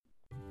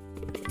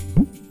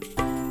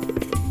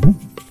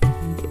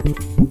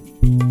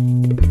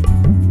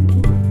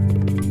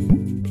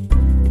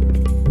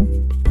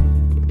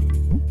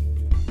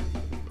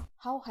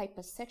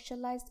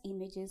hypersexualized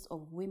images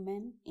of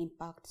women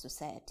impact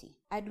society.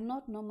 I do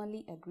not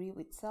normally agree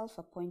with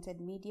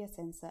self-appointed media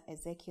censor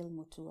Ezekiel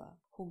Mutua,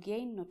 who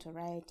gained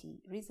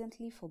notoriety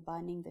recently for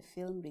banning the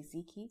film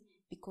Riziki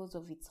because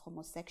of its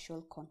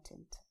homosexual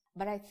content.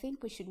 But I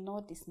think we should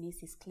not dismiss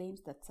his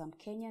claims that some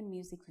Kenyan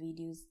music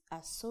videos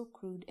are so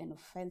crude and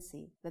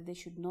offensive that they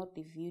should not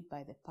be viewed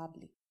by the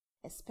public,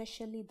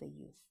 especially the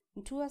youth.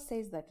 Mutua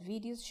says that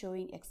videos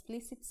showing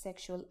explicit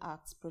sexual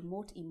acts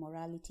promote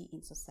immorality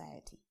in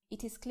society.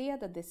 It is clear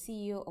that the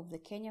CEO of the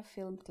Kenya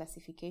Film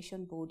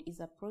Classification Board is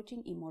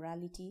approaching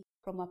immorality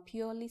from a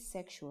purely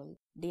sexual,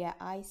 dare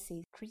I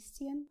say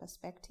Christian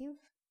perspective.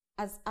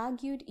 As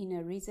argued in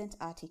a recent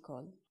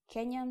article,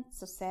 Kenyan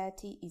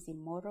society is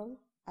immoral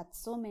at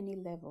so many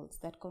levels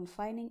that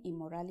confining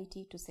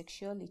immorality to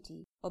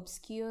sexuality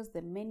obscures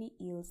the many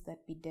ills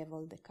that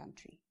bedevil the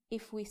country.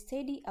 If we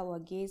steady our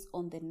gaze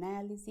on the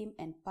nihilism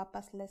and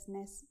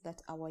purposelessness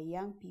that our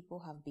young people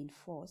have been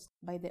forced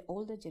by the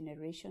older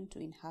generation to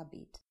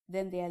inhabit,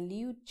 then their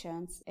lewd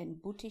chants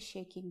and booty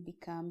shaking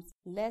becomes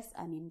less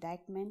an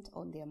indictment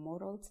on their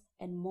morals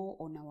and more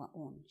on our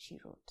own, she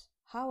wrote.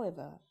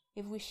 However,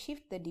 if we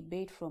shift the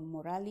debate from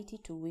morality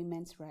to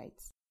women's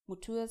rights,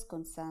 Mutua's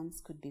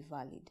concerns could be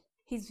valid.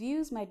 His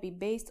views might be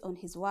based on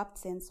his warped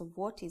sense of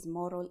what is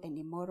moral and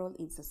immoral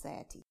in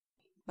society.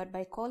 But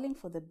by calling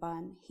for the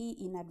ban, he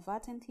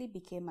inadvertently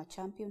became a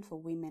champion for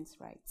women's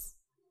rights.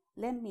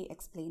 Let me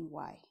explain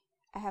why.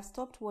 I have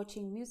stopped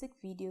watching music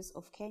videos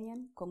of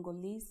Kenyan,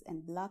 Congolese,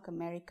 and Black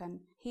American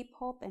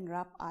hip-hop and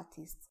rap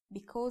artists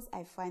because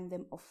I find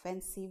them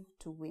offensive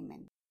to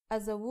women.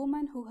 As a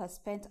woman who has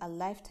spent a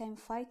lifetime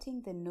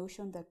fighting the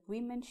notion that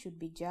women should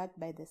be judged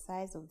by the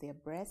size of their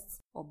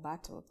breasts or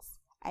buttocks,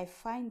 I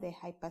find the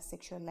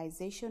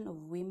hypersexualization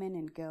of women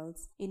and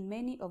girls in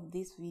many of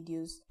these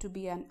videos to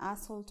be an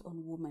assault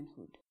on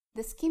womanhood.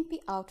 The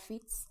skimpy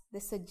outfits, the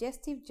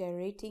suggestive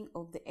gyrating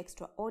of the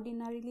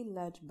extraordinarily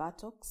large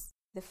buttocks,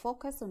 the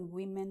focus on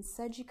women's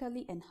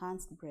surgically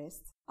enhanced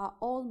breasts are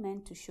all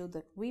meant to show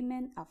that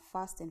women are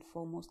first and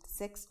foremost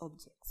sex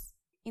objects.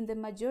 In the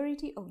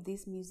majority of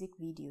these music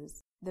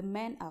videos, the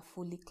men are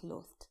fully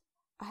clothed.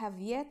 I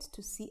have yet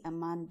to see a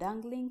man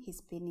dangling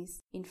his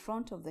penis in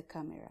front of the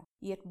camera,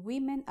 yet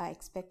women are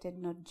expected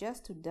not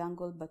just to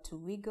dangle but to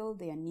wiggle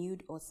their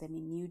nude or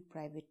semi-nude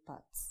private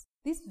parts.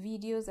 These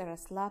videos are a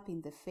slap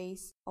in the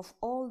face of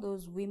all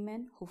those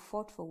women who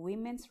fought for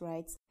women's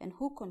rights and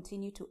who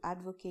continue to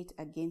advocate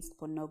against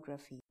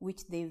pornography,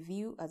 which they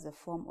view as a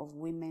form of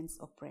women's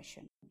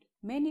oppression.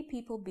 Many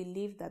people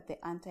believe that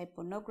the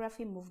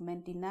anti-pornography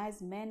movement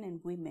denies men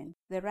and women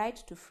the right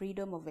to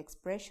freedom of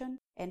expression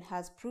and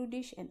has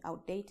prudish and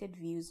outdated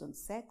views on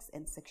sex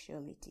and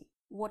sexuality.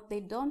 What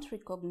they don't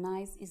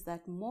recognize is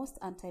that most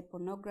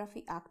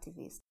anti-pornography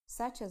activists,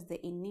 such as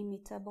the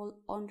inimitable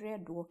Andrea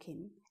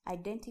Dworkin,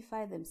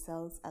 identify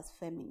themselves as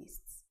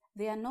feminists.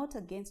 They are not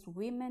against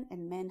women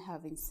and men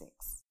having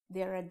sex.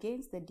 They are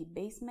against the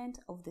debasement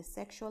of the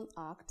sexual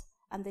act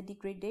and the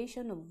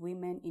degradation of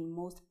women in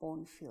most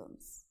porn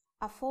films.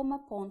 A former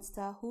porn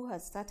star who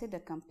has started a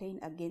campaign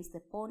against the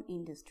porn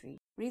industry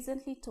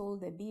recently told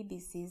the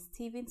BBC's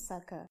Steven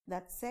Saka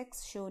that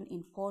sex shown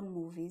in porn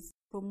movies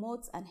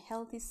promotes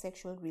unhealthy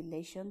sexual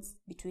relations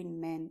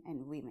between men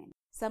and women.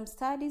 Some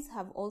studies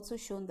have also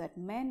shown that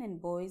men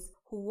and boys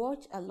who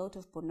watch a lot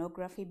of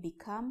pornography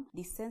become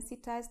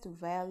desensitized to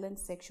violent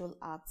sexual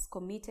acts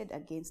committed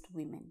against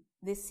women.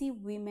 They see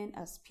women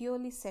as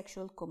purely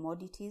sexual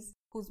commodities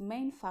whose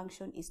main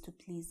function is to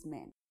please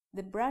men.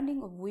 The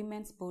branding of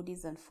women's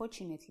bodies,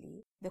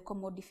 unfortunately, the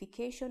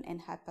commodification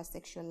and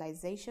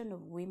hypersexualization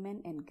of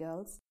women and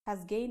girls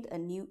has gained a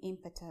new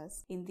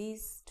impetus in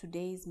this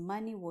today's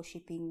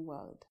money-worshipping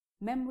world.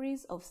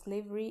 Memories of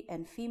slavery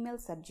and female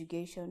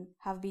subjugation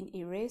have been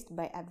erased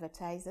by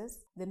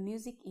advertisers, the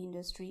music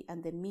industry,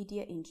 and the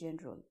media in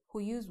general, who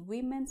use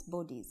women's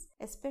bodies,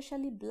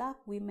 especially black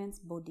women's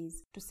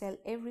bodies, to sell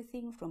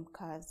everything from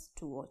cars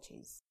to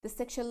watches. The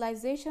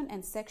sexualization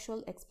and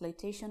sexual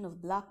exploitation of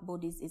black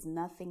bodies is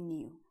nothing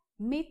new.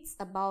 Myths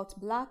about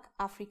black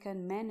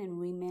African men and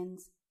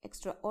women's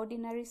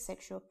extraordinary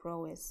sexual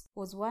prowess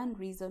was one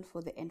reason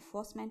for the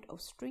enforcement of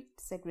strict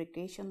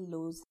segregation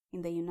laws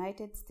in the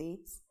United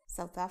States,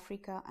 South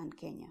Africa, and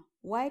Kenya.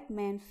 White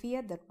men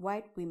feared that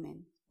white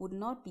women would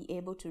not be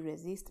able to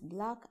resist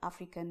black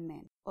African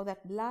men, or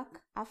that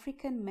black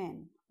African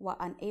men were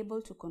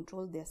unable to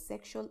control their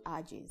sexual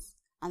urges,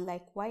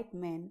 unlike white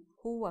men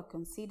who were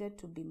considered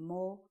to be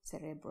more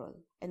cerebral,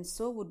 and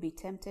so would be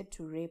tempted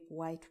to rape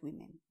white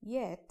women.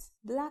 Yet,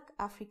 black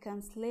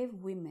African slave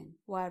women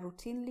were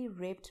routinely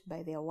raped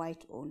by their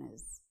white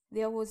owners.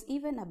 There was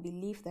even a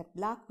belief that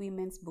black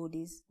women's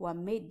bodies were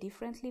made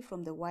differently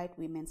from the white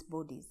women's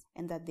bodies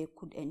and that they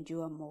could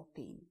endure more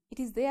pain. It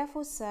is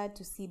therefore sad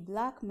to see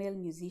black male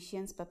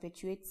musicians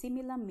perpetuate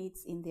similar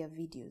myths in their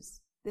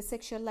videos. The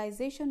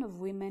sexualization of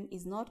women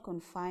is not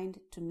confined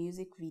to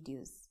music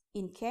videos.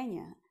 In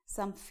Kenya,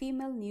 some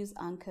female news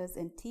anchors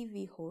and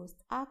TV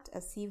hosts act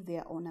as if they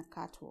are on a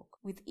catwalk,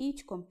 with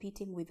each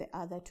competing with the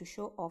other to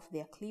show off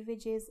their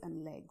cleavages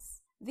and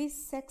legs.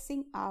 This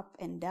sexing up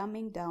and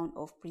dumbing down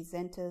of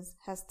presenters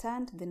has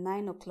turned the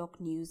 9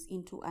 o'clock news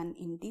into an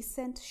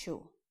indecent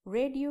show.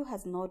 Radio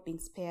has not been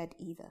spared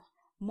either.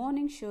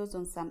 Morning shows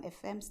on some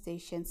FM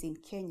stations in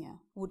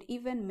Kenya would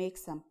even make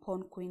some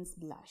porn queens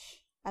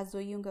blush. As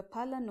Oyunga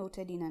Pala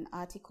noted in an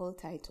article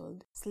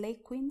titled "Slay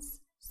Queens,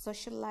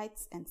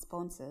 Socialites and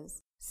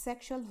Sponsors,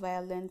 Sexual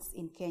Violence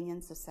in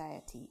Kenyan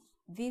Society,"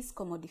 this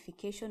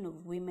commodification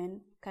of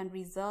women can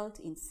result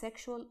in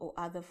sexual or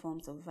other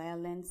forms of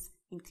violence,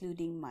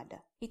 including murder.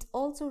 It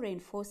also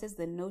reinforces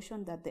the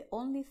notion that the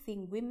only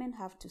thing women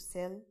have to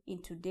sell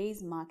in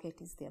today's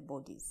market is their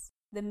bodies.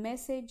 The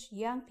message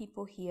young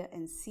people hear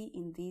and see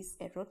in this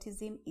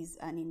eroticism is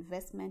an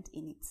investment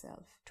in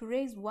itself. To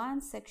raise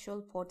one's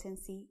sexual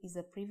potency is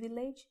a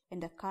privilege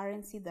and a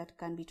currency that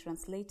can be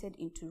translated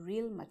into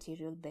real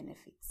material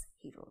benefits,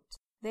 he wrote.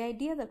 The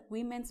idea that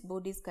women's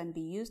bodies can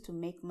be used to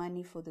make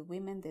money for the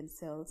women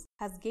themselves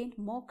has gained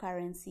more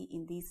currency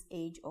in this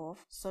age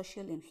of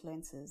social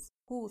influencers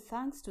who,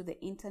 thanks to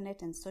the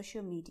internet and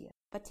social media,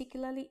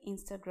 particularly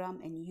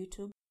Instagram and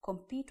YouTube,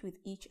 compete with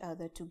each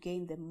other to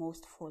gain the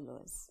most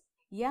followers.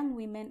 Young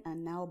women are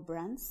now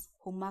brands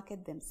who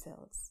market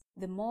themselves.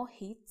 The more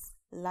hits,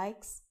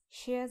 likes,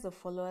 shares of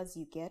followers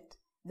you get,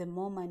 the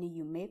more money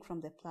you make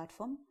from the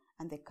platform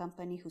and the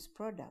company whose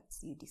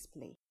products you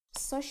display.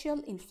 Social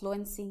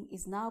influencing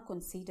is now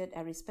considered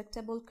a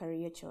respectable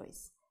career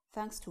choice,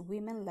 thanks to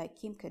women like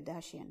Kim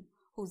Kardashian,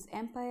 whose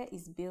empire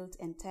is built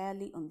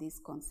entirely on this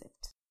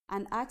concept.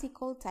 An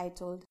article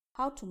titled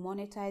 "How to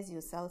Monetize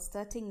Yourself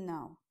Starting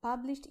Now,"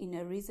 published in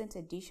a recent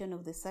edition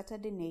of the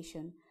Saturday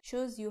Nation,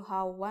 shows you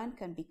how one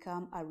can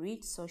become a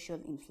rich social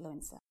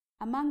influencer.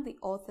 Among the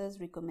author's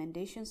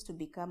recommendations to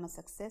become a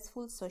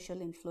successful social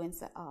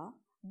influencer are: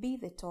 be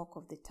the talk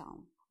of the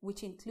town,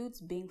 which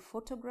includes being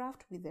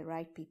photographed with the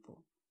right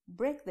people;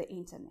 break the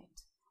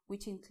internet,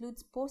 which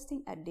includes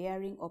posting a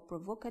daring or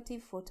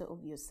provocative photo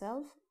of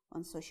yourself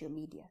on social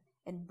media;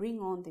 and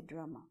bring on the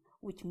drama,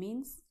 which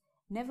means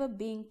never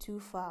being too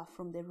far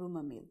from the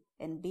rumor mill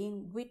and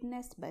being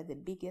witnessed by the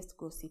biggest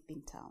gossip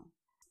in town.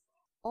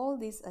 All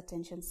these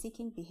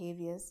attention-seeking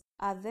behaviors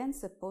are then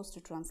supposed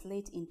to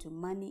translate into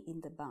money in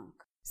the bank.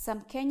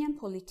 Some Kenyan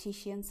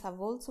politicians have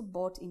also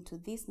bought into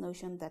this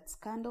notion that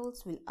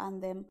scandals will earn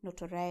them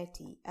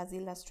notoriety, as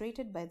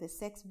illustrated by the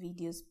sex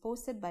videos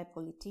posted by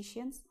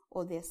politicians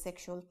or their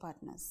sexual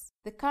partners.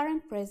 The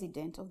current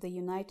president of the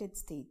United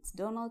States,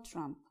 Donald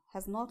Trump,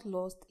 has not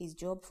lost his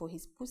job for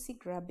his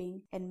pussy-grabbing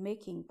and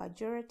making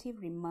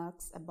pejorative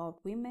remarks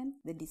about women,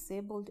 the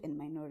disabled, and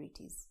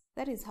minorities.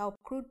 That is how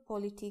crude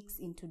politics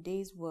in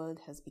today's world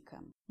has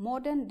become.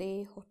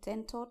 Modern-day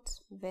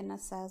Hottentot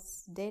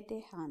Vanessa's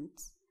Dede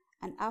Hunt,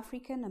 an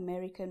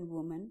African-American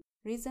woman,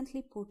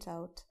 recently put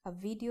out a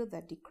video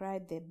that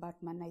decried the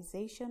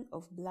Batmanization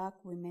of black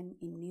women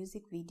in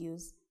music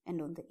videos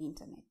and on the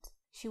internet.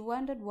 She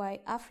wondered why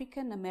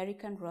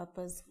African-American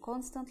rappers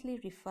constantly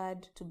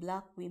referred to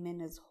black women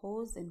as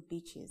hoes and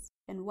bitches,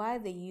 and why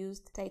they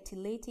used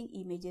titillating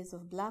images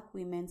of black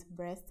women's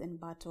breasts and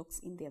buttocks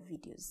in their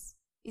videos.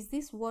 Is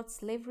this what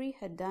slavery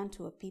had done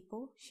to a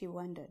people? She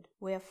wondered.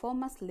 Where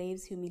former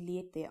slaves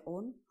humiliate their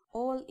own,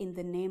 all in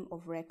the name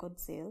of record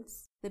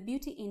sales? The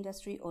beauty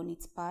industry, on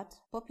its part,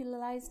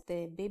 popularized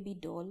the baby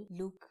doll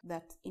look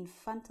that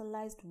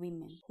infantilized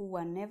women who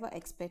were never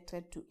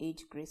expected to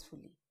age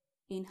gracefully.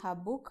 In her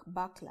book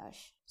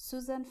Backlash,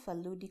 Susan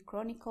Faludi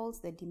chronicles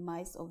the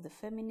demise of the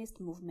feminist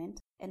movement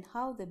and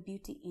how the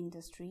beauty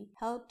industry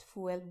helped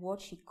fuel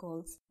what she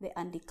calls the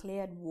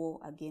undeclared war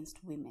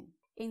against women.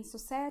 In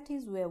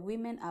societies where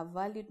women are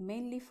valued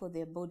mainly for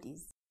their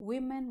bodies,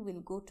 women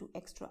will go to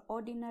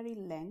extraordinary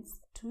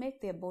lengths to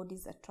make their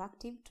bodies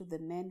attractive to the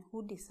men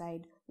who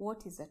decide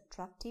what is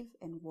attractive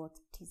and what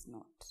is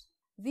not.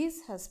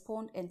 This has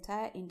spawned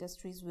entire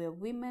industries where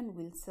women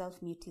will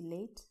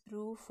self-mutilate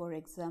through, for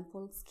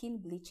example, skin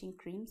bleaching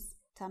creams,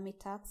 tummy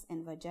tucks,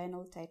 and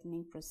vaginal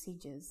tightening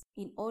procedures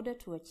in order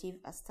to achieve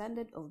a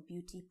standard of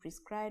beauty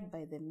prescribed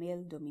by the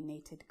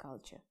male-dominated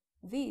culture.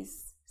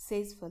 This,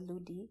 says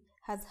Faludi,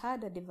 has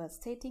had a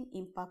devastating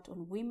impact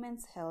on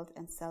women's health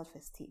and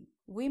self-esteem.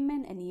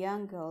 Women and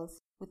young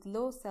girls with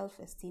low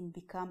self-esteem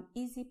become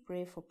easy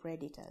prey for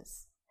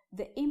predators.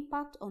 The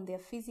impact on their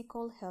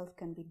physical health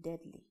can be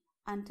deadly.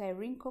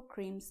 Anti-wrinkle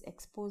creams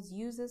expose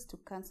users to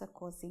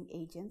cancer-causing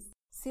agents.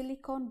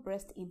 Silicone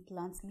breast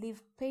implants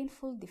leave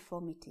painful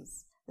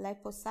deformities.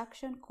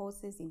 Liposuction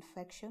causes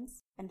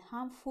infections, and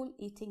harmful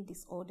eating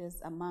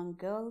disorders among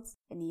girls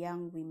and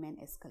young women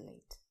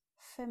escalate.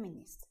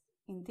 Feminist,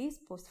 in this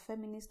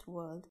post-feminist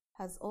world,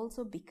 has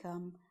also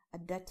become a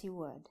dirty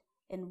word,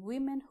 and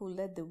women who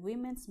led the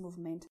women's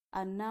movement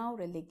are now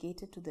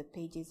relegated to the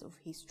pages of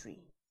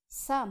history.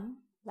 Some,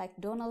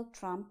 like Donald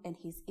Trump and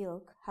his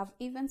ilk, have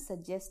even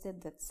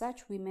suggested that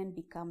such women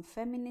become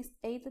feminists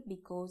either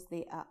because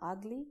they are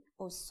ugly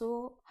or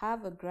so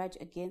have a grudge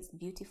against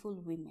beautiful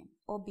women,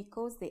 or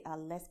because they are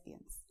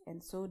lesbians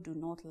and so do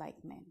not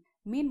like men.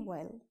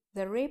 Meanwhile,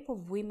 the rape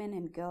of women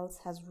and girls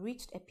has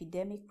reached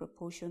epidemic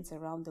proportions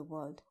around the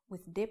world,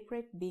 with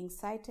rape being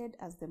cited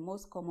as the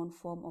most common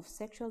form of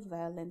sexual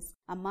violence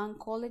among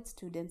college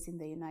students in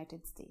the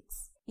United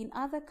States. In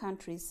other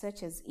countries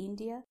such as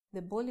India,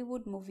 the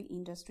Bollywood movie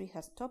industry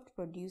has stopped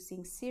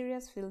producing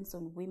serious films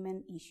on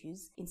women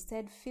issues.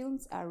 Instead,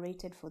 films are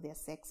rated for their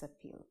sex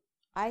appeal.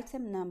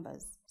 Item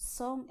numbers,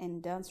 song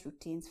and dance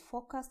routines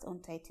focused on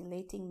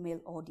titillating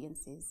male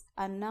audiences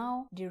are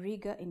now de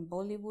rigueur in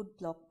Bollywood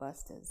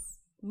blockbusters.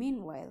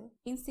 Meanwhile,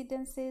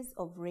 incidences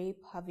of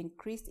rape have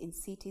increased in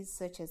cities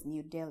such as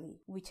New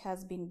Delhi, which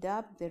has been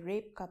dubbed the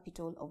rape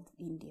capital of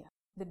India.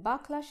 The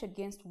backlash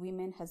against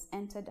women has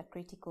entered a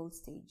critical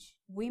stage.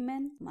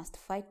 Women must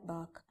fight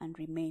back and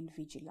remain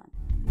vigilant.